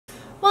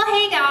Well,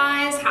 hey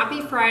guys, happy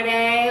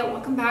Friday.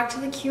 Welcome back to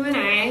the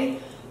Q&A.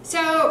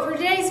 So for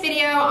today's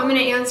video, I'm going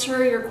to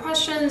answer your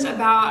questions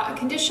about a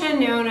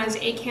condition known as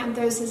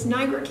Acanthosis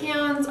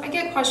Nigricans. I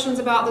get questions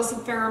about this a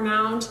fair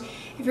amount.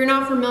 If you're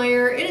not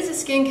familiar, it is a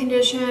skin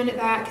condition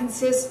that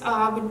consists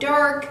of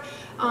dark,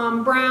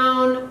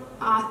 brown,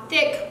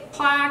 thick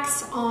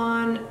plaques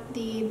on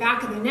the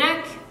back of the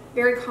neck,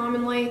 very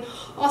commonly,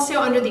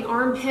 also under the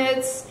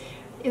armpits,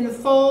 in the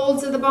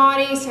folds of the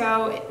body,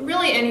 so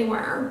really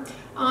anywhere.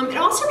 It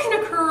also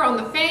can occur on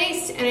the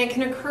face, and it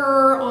can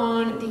occur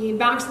on the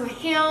backs of the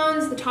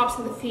hands, the tops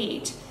of the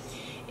feet.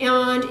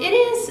 And it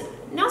is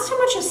not so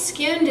much a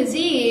skin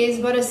disease,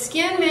 but a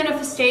skin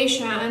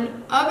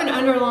manifestation of an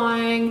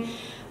underlying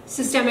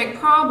systemic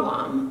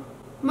problem.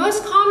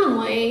 Most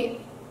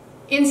commonly,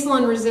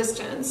 insulin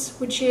resistance,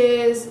 which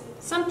is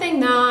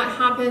something that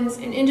happens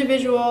in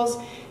individuals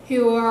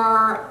who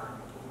are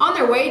on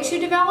their way to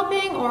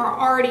developing or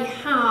already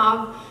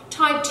have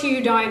type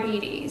 2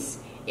 diabetes.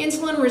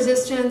 Insulin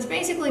resistance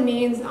basically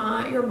means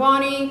that your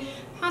body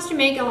has to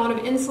make a lot of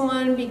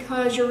insulin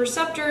because your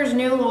receptors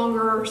no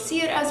longer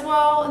see it as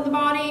well in the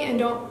body, and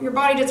your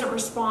body doesn't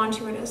respond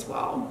to it as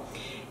well.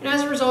 And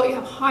as a result, you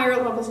have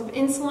higher levels of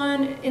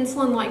insulin.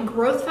 Insulin-like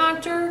growth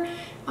factor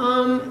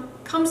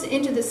comes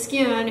into the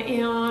skin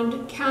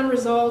and can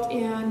result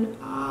in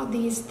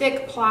these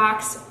thick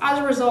plaques as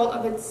a result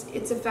of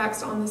its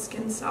effects on the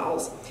skin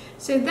cells.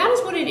 So that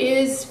is what it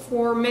is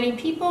for many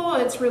people.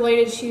 It's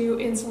related to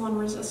insulin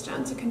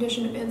resistance, a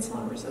condition of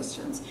insulin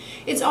resistance.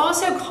 It's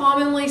also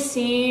commonly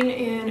seen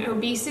in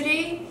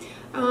obesity.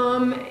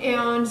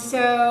 And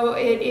so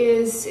it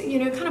is,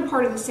 kind of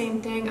part of the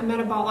same thing, a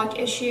metabolic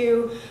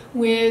issue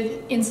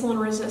with insulin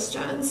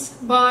resistance.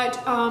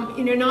 But,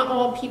 not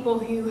all people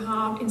who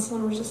have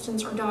insulin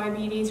resistance or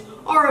diabetes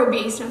are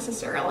obese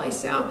necessarily.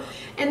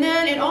 And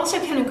then it also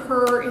can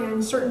occur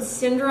in certain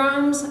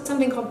syndromes,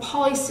 something called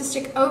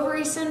polycystic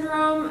ovary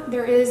syndrome.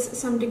 There is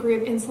some degree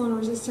of insulin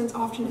resistance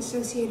often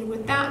associated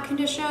with that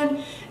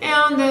condition.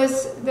 And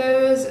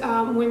those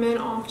women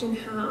often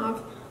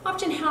have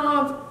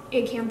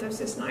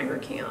Acanthosis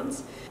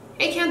nigricans.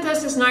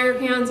 Acanthosis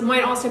nigricans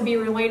might also be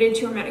related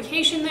to a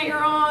medication that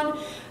you're on.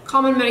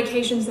 Common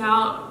medications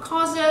that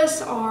cause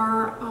this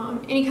are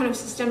any kind of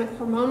systemic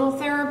hormonal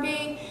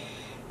therapy,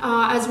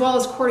 as well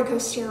as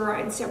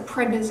corticosteroids. So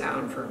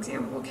prednisone, for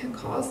example, can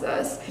cause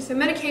this. So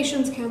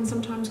medications can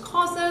sometimes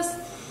cause this.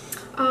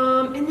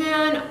 And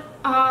then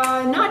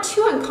not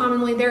too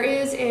uncommonly, there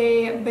is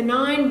a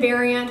benign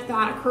variant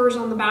that occurs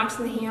on the backs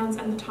of the hands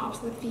and the tops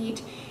of the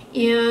feet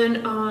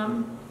in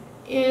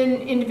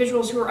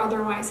individuals who are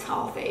otherwise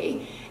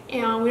healthy.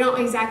 And we don't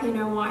exactly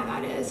know why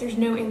that is. There's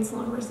no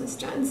insulin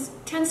resistance.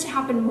 It tends to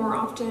happen more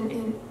often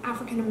in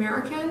African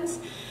Americans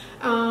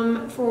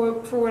for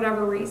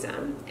whatever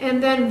reason.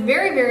 And then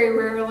very, very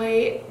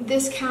rarely,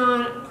 this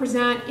can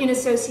present in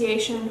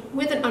association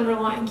with an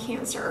underlying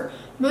cancer.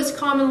 Most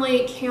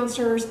commonly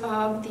cancers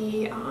of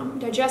the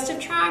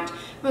digestive tract,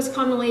 most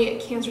commonly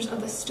cancers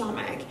of the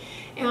stomach.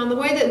 And the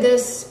way that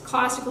this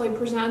classically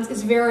presents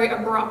is very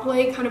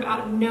abruptly, kind of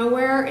out of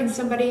nowhere, in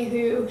somebody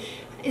who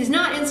is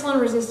not insulin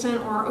resistant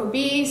or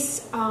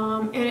obese,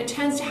 and it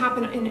tends to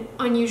happen in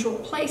unusual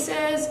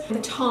places.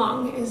 The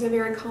tongue is a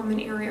very common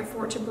area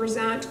for it to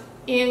present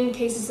in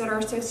cases that are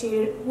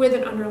associated with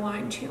an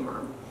underlying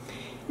tumor.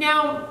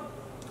 Now,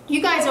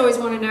 you guys always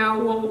want to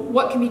know, well,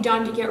 what can be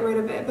done to get rid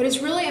of it? But it's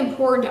really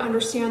important to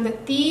understand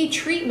that the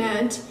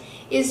treatment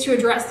is to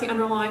address the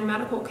underlying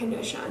medical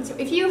condition. So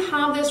if you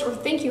have this or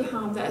think you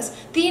have this,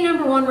 the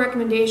 #1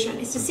 recommendation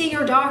is to see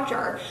your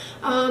doctor,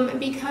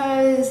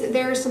 because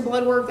there's some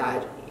blood work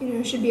that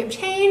should be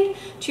obtained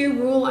to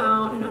rule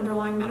out an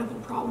underlying medical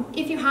problem.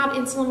 If you have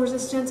insulin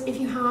resistance, if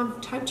you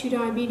have type 2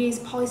 diabetes,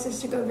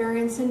 polycystic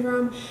ovarian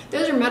syndrome,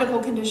 those are medical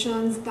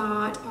conditions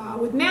that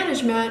with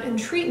management and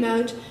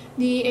treatment,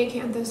 the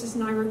Acanthosis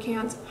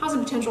nigricans has the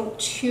potential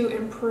to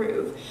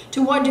improve.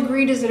 To what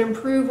degree does it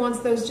improve once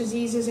those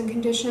diseases and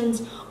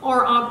conditions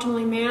are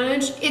optimally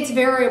managed? It's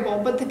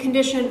variable, but the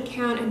condition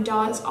can and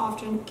does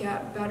often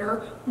get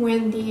better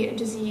when the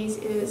disease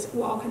is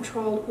well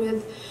controlled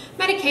with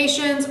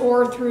medications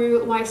or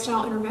through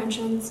lifestyle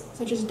interventions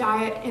such as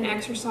diet and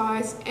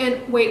exercise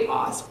and weight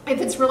loss. If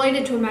it's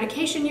related to a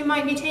medication you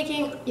might be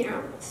taking,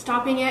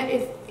 stopping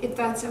it if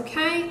that's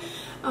okay.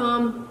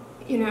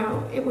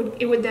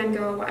 It would then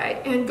go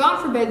away. And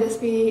God forbid this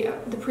be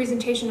the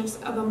presentation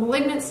of a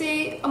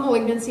malignancy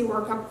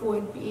workup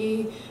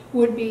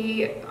would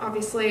be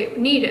obviously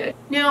needed.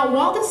 Now,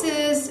 while this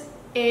is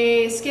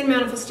a skin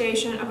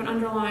manifestation of an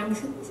underlying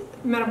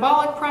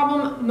metabolic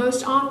problem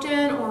most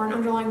often, or an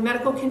underlying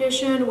medical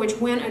condition, which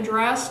when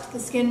addressed, the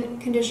skin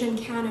condition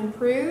can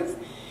improve,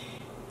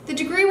 the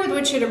degree with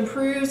which it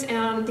improves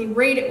and the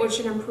rate at which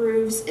it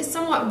improves is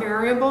somewhat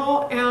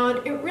variable,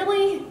 and it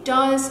really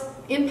does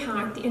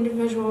impact the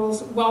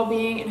individual's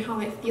well-being and how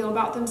they feel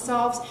about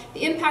themselves.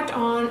 The impact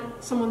on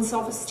someone's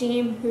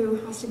self-esteem who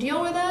has to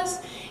deal with this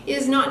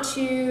is not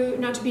to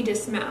be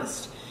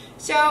dismissed.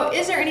 So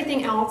is there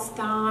anything else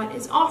that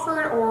is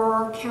offered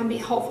or can be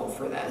helpful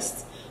for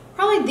this?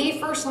 probably the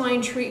first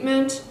line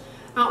treatment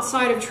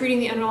outside of treating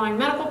the underlying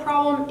medical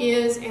problem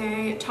is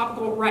a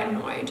topical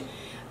retinoid.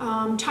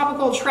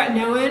 Topical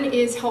tretinoin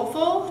is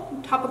helpful.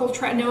 Topical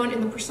tretinoin in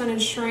the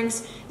percentage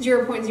strengths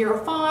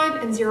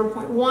 0.05 and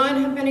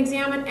 0.1 have been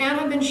examined and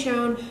have been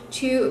shown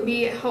to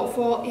be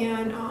helpful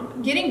in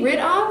getting rid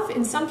of,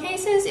 in some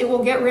cases, it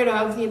will get rid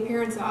of the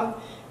appearance of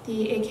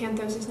the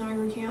Acanthosis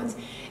nigricans.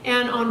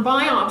 And on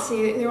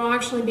biopsy, there will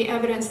actually be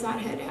evidence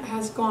that it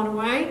has gone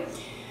away.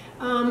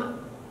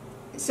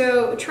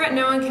 So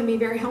tretinoin can be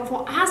very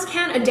helpful, as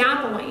can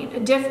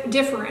adapalene,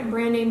 Differin,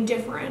 brand name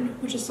Differin,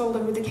 which is sold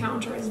over the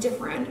counter as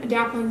Differin.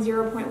 Adapalene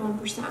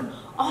 0.1%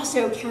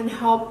 also can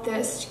help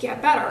this to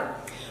get better.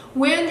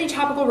 When the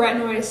topical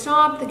retinoid is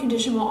stopped, the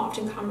condition will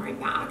often come right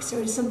back. So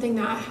it's something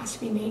that has to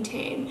be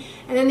maintained.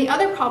 And then the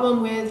other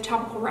problem with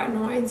topical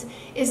retinoids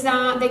is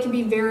that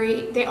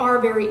they are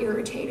very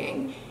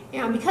irritating.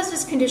 And because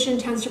this condition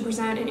tends to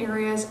present in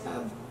areas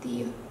of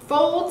the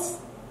folds,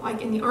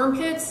 like in the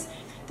armpits,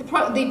 the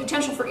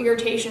potential for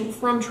irritation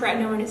from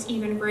tretinoin is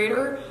even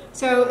greater.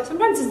 So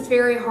sometimes it's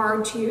very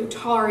hard to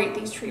tolerate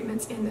these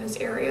treatments in those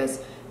areas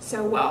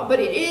so well.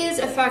 But it is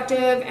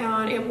effective,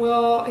 and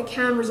it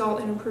can result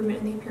in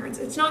improvement in the appearance.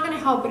 It's not going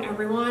to help in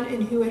everyone,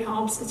 and who it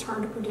helps, it's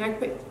hard to predict,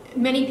 but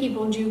many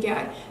people do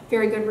get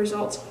very good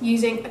results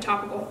using a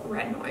topical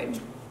retinoid.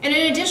 And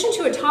in addition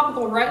to a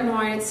topical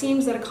retinoid, it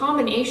seems that a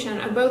combination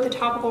of both a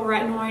topical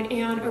retinoid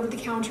and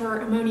over-the-counter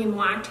ammonium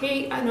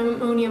lactate, an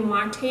ammonium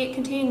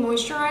lactate-containing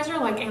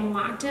moisturizer like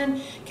amlactin,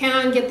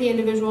 can get the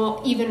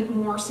individual even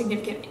more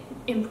significant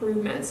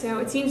improvement. So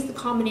it seems the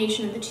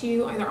combination of the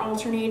two, either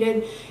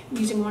alternated,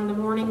 using one in the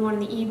morning, one in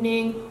the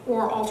evening,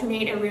 or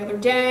alternate every other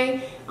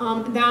day,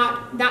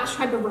 that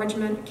type of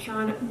regimen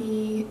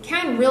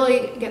can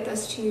really get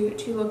this to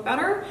look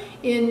better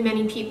in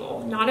many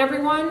people. Not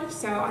everyone,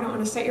 so I don't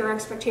want to set your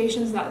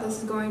expectations that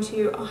this is going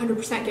to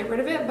 100% get rid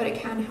of it, but it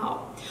can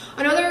help.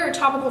 Another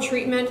topical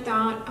treatment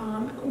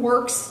that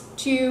works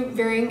to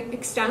varying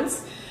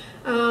extents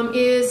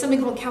is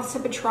something called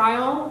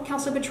calcipotriol.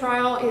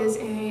 Calcipotriol is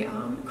a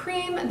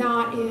cream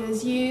that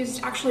is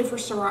used actually for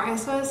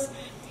psoriasis.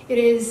 It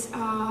is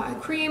a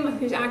cream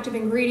whose active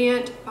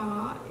ingredient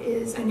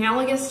is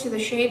analogous to the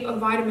shape of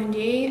vitamin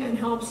D and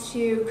helps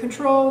to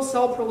control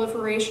cell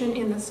proliferation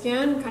in the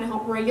skin, kind of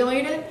help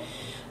regulate it.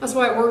 That's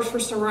why it works for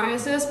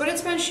psoriasis, but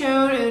it's been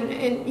shown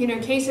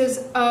in cases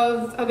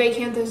of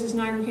Acanthosis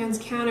nigricans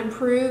can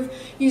improve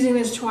using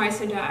this twice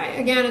a day.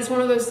 Again, it's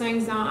one of those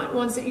things that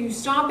once that you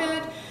stop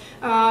it,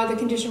 the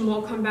condition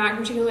will come back,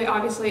 particularly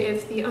obviously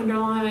if the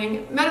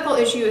underlying medical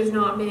issue is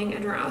not being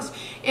addressed.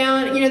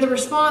 And the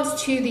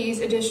response to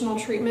these additional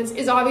treatments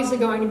is obviously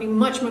going to be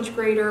much, much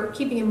greater,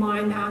 keeping in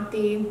mind that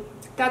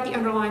the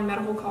underlying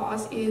medical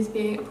cause is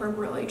being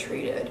appropriately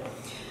treated.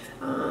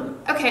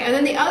 Okay, and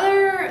then the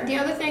other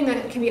thing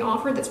that can be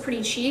offered that's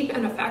pretty cheap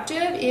and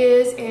effective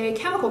is a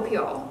chemical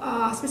peel,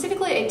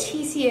 specifically a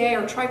TCA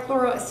or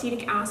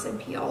trichloroacetic acid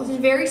peel. This is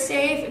very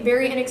safe,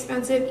 very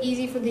inexpensive,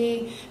 easy for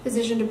the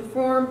physician to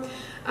perform.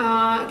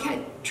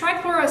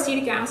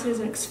 Trichloroacetic acid is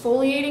an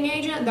exfoliating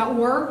agent that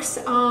works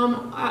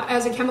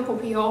as a chemical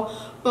peel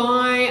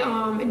by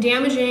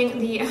damaging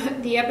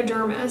the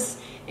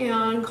epidermis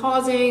and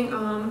causing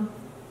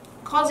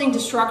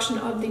destruction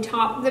of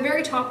the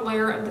very top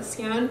layer of the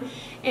skin,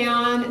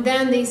 and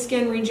then the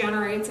skin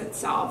regenerates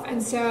itself.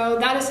 And so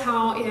that is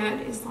how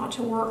it is thought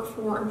to work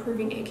for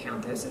improving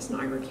Acanthosis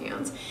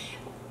nigricans.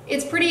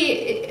 It's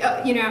pretty,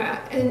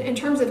 in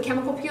terms of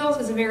chemical peels,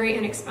 it's a very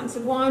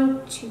inexpensive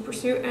one to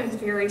pursue and it's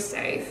very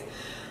safe.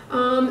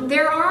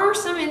 There are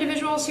some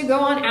individuals who go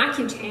on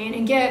Accutane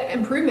and get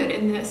improvement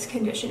in this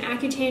condition.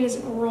 Accutane is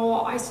an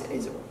oral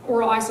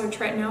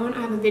isotretinoin.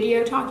 I have a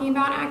video talking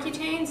about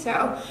Accutane,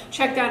 so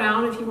check that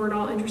out if you were at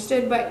all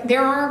interested. But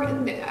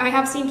I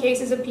have seen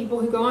cases of people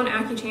who go on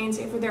Accutane,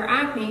 say for their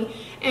acne,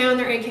 and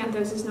their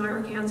Acanthosis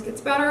nigricans gets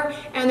better,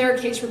 and there are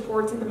case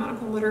reports in the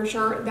medical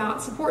literature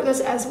that support this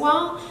as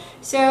well.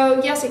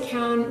 So yes, it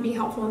can be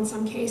helpful in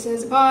some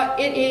cases, but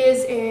it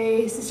is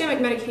a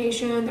systemic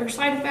medication. There are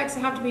side effects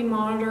that have to be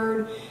monitored.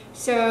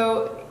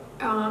 So,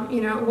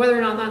 whether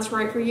or not that's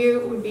right for you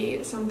would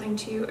be something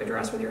to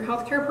address with your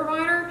healthcare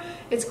provider.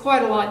 It's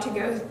quite a lot to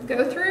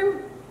go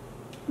through,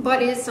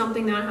 but is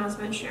something that has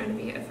been shown to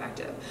be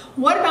effective.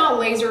 What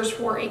about lasers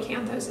for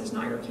Acanthosis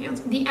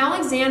nigricans? The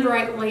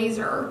Alexandrite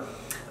laser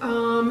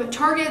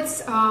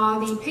targets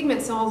the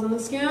pigment cells in the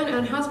skin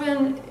and has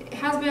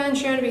been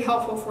shown to be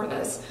helpful for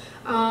this.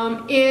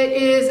 It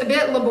is a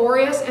bit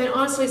laborious, and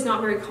honestly it's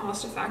not very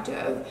cost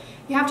effective.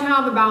 You have to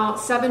have about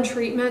 7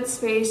 treatments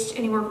spaced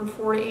anywhere from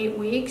 4 to 8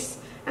 weeks,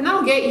 and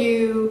that'll get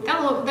you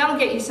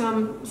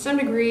some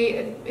degree,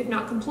 if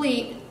not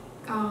complete,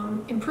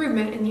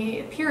 improvement in the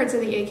appearance of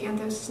the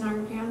Acanthosis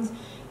nigricans,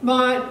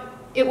 but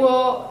it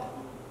will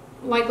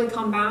likely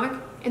come back,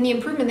 and the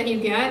improvement that you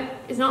get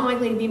is not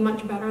likely to be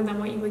much better than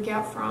what you would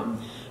get from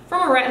a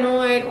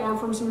retinoid or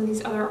from some of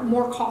these other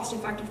more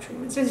cost-effective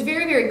treatments. So it's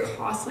very, very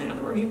costly. In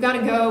other words, you've got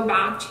to go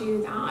back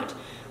to that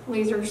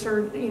laser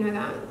surgery, you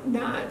know,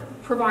 that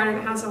provider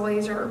that has a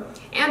laser,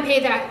 and pay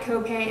that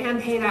copay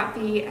and pay that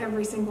fee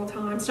every single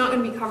time. It's not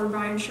going to be covered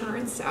by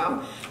insurance,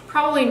 so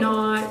probably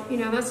not, you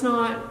know, that's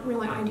not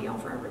really ideal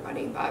for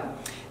everybody. But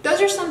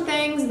those are some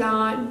things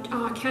that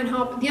can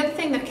help. The other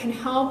thing that can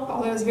help,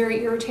 although it's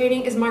very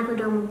irritating, is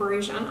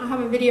microdermabrasion. I have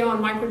a video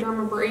on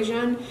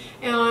microdermabrasion,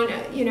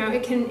 and you know,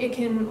 it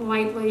can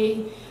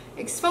lightly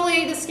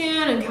exfoliate the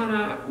skin and kind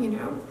of, you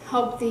know,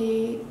 help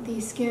the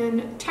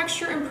skin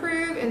texture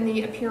improve and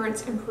the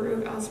appearance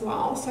improve as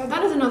well. So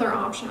that is another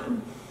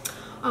option.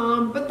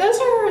 But those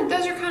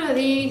are kind of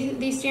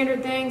the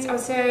standard things. I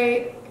would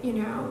say, you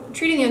know,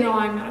 treating the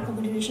underlying medical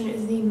condition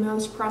is the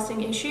most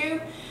pressing issue.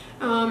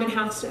 And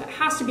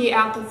has to be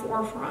at the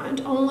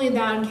forefront. Only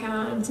then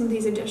can some of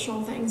these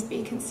additional things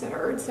be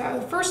considered. So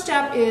the first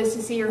step is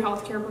to see your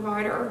healthcare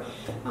provider,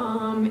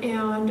 and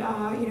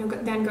you know,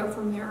 then go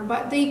from there.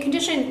 But the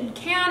condition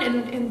can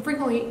and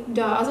frequently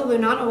does, although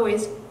not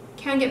always,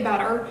 can get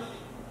better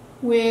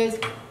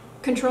with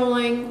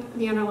controlling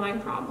the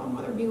underlying problem,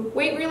 whether it be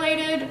weight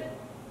related,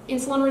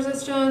 insulin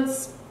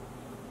resistance,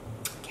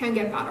 can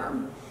get better.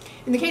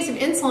 In the case of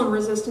insulin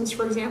resistance,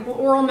 for example,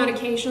 oral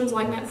medications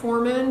like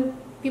metformin,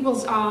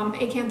 people's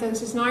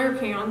Acanthosis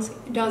Nigricans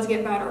does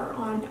get better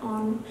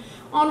on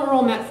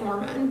oral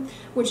metformin,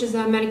 which is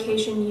a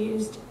medication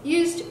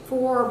used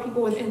for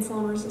people with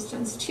insulin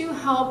resistance to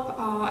help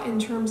in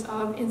terms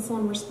of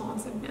insulin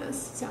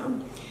responsiveness. So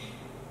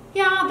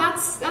yeah,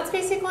 that's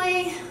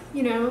basically,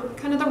 you know,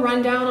 kind of the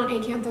rundown on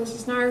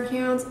Acanthosis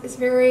Nigricans. It's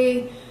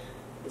very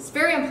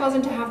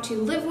unpleasant to have to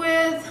live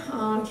with.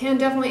 Can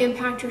definitely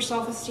impact your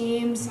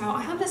self-esteem. So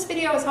I hope this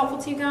video was helpful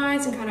to you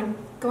guys and kind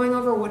of going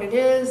over what it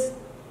is,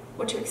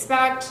 what to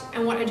expect,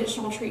 and what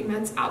additional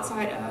treatments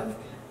outside of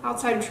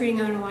treating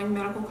an underlying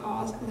medical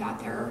cause that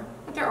there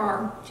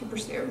are to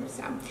pursue.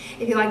 So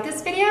if you like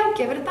this video,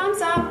 give it a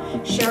thumbs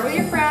up, share it with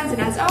your friends,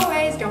 and as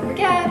always, don't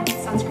forget,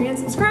 sunscreen and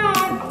subscribe.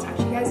 I'll talk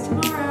to you guys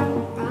tomorrow.